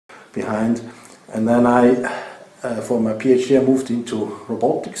behind. And then for my PhD, I moved into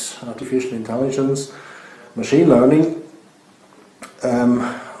robotics, artificial intelligence, machine learning.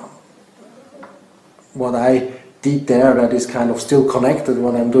 What I did there that is kind of still connected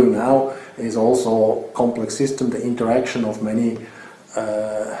what I'm doing now is also complex system, the interaction of many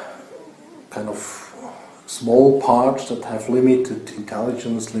kind of small parts that have limited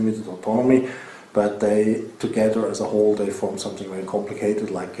intelligence, limited autonomy, but they together as a whole they form something very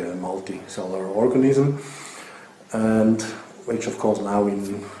complicated like a multicellular organism, and which of course now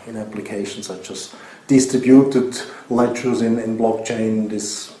in applications such as distributed ledgers in blockchain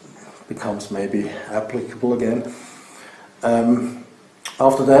this becomes maybe applicable again.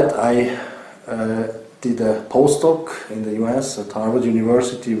 After that I did a postdoc in the US at Harvard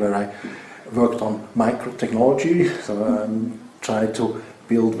University where I worked on microtechnology, so I tried to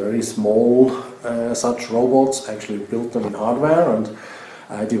build very small such robots, actually built them in hardware, and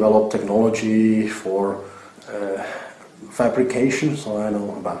I developed technology for fabrication, so I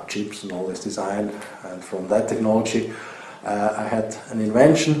know about chips and all this design, and from that technology I had an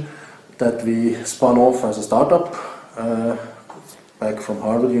invention that we spun off as a startup back from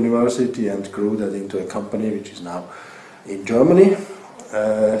Harvard University and grew that into a company which is now in Germany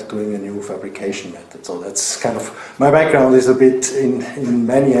doing a new fabrication method. So that's kind of, my background is a bit in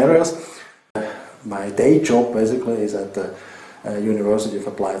many areas. My day job basically is at the University of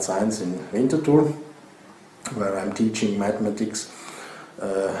Applied Science in Winterthur, where I'm teaching mathematics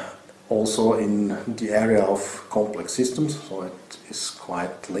also in the area of complex systems, so it is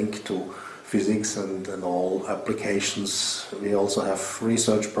quite linked to physics and all applications. We also have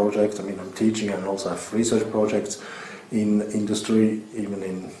research projects, I mean I'm teaching and also have research projects in industry, even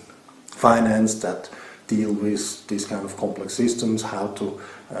in finance, that deal with these kind of complex systems, how to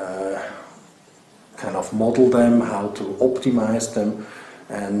kind of model them, how to optimize them.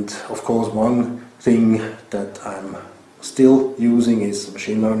 And of course one thing that I'm still using is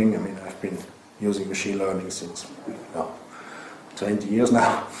machine learning. I mean I've been using machine learning since 20 years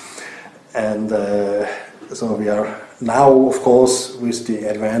now. And so we are now, of course, with the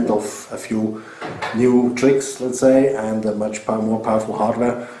advent of a few new tricks, let's say, and a much more powerful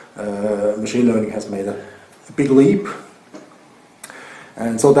hardware, machine learning has made a big leap.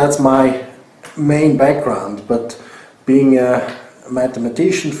 And so that's my main background. But being a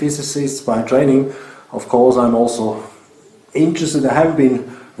mathematician, physicist by training, of course, I'm also interested. I have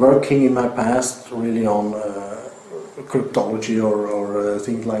been working in my past really on cryptology or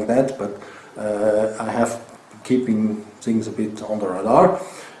things like that, but I have keeping things a bit on the radar,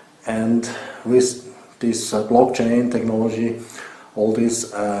 and with this blockchain technology, all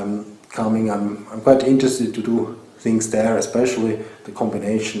this coming, I'm quite interested to do things there, especially the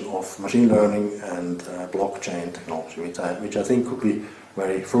combination of machine learning and blockchain technology, which I think could be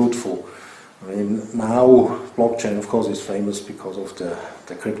very fruitful. I mean, now blockchain of course is famous because of the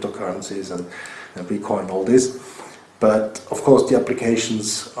cryptocurrencies and Bitcoin and all this, but of course the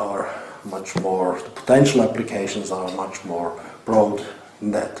applications are much more, the potential applications are much more broad than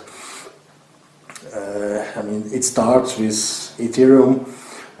that. I mean, it starts with Ethereum,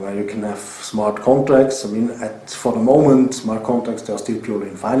 where you can have smart contracts. I mean, for the moment, smart contracts, they are still purely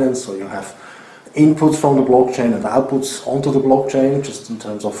in finance, so you have inputs from the blockchain and outputs onto the blockchain, just in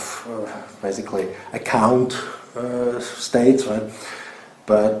terms of basically account states, right?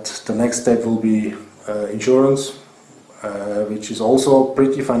 But the next step will be insurance, which is also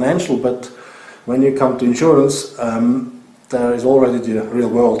pretty financial, but when you come to insurance, there is already the real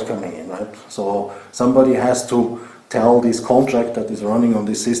world coming in, right? So somebody has to tell this contract that is running on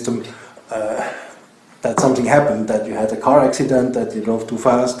this system that something happened, that you had a car accident, that you drove too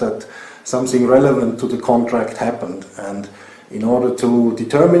fast, that something relevant to the contract happened. And in order to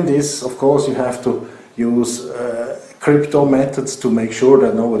determine this, of course, you have to use crypto methods to make sure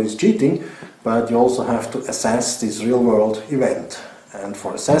that nobody's cheating, but you also have to assess this real-world event. And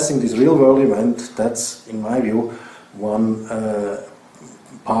for assessing this real-world event, that's, in my view, one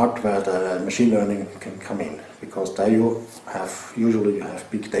part where the machine learning can come in, because there usually you have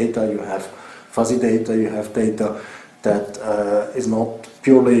big data, you have fuzzy data, you have data that is not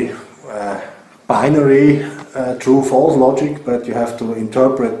purely binary true-false logic, but you have to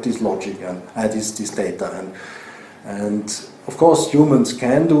interpret this logic and this data. And of course humans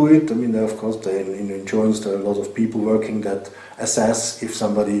can do it. I mean, of course in insurance there are a lot of people working that assess if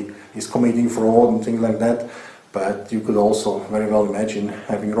somebody is committing fraud and things like that, but you could also very well imagine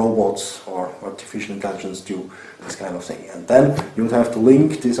having robots or artificial intelligence do this kind of thing. And then you would have to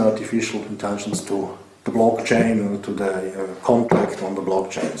link this artificial intelligence to the blockchain or to the contract on the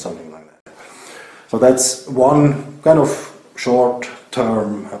blockchain, something like that. So that's one kind of short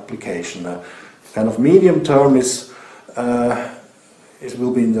term application. Kind of medium term is it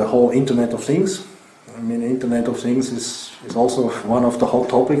will be in the whole Internet of Things. I mean, Internet of Things is also one of the hot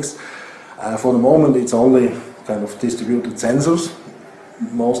topics. For the moment, it's only kind of distributed sensors,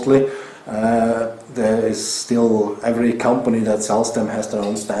 mostly. There is still, every company that sells them has their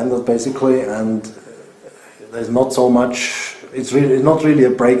own standard, basically, and there's not so much. It's not really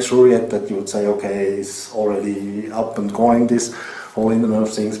a breakthrough yet that you would say, okay, it's already up and going, this whole Internet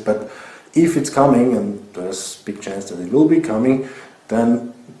of Things. But if it's coming, and there's a big chance that it will be coming,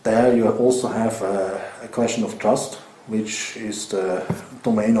 then there you also have a question of trust, which is the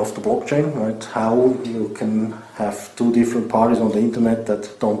domain of the blockchain, right? How you can have two different parties on the internet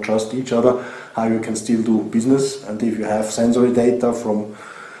that don't trust each other, how you can still do business, and if you have sensory data from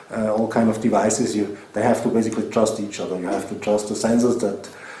all kind of devices, they have to basically trust each other. You have to trust the sensors, that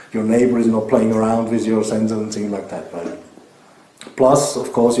your neighbor is not playing around with your sensor and things like that, right? Plus,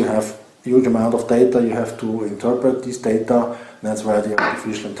 of course, you have huge amount of data, you have to interpret this data, and that's where the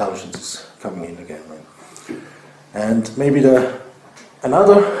artificial intelligence is coming in again, right? And maybe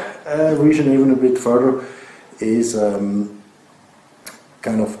another vision, even a bit further, is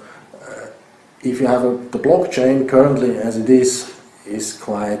kind of if you have the blockchain currently as it is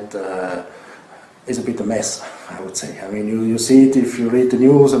quite is a bit a mess, I would say. I mean, you see it if you read the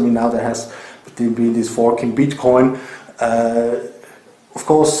news. I mean, now there has been this fork in Bitcoin. Of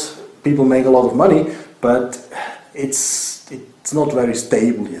course, people make a lot of money, but it's not very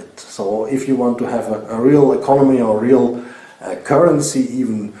stable yet. So if you want to have a real economy or real currency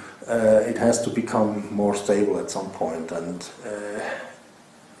even, it has to become more stable at some point. And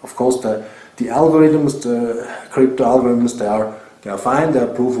of course the algorithms, the crypto algorithms, they are fine, they are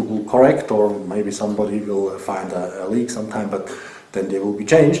provable correct, or maybe somebody will find a leak sometime, but then they will be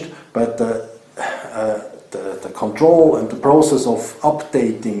changed. But the control and the process of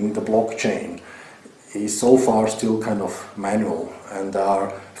updating the blockchain is so far still kind of manual, and there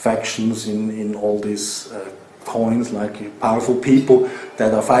are factions in all these coins, like powerful people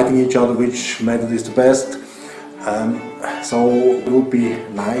that are fighting each other which method is the best. So it would be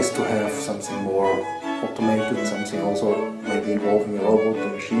nice to have something more automated, something also maybe involving a robot, a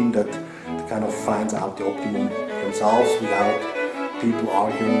machine that kind of finds out the optimum themselves without people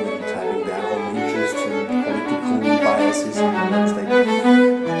arguing and having their own interests and political biases and that stuff.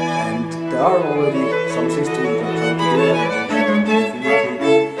 And there are already some systems that are trying to do that. I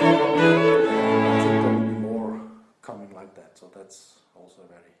think there will be more coming like that, so that's also a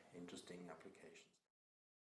very interesting application.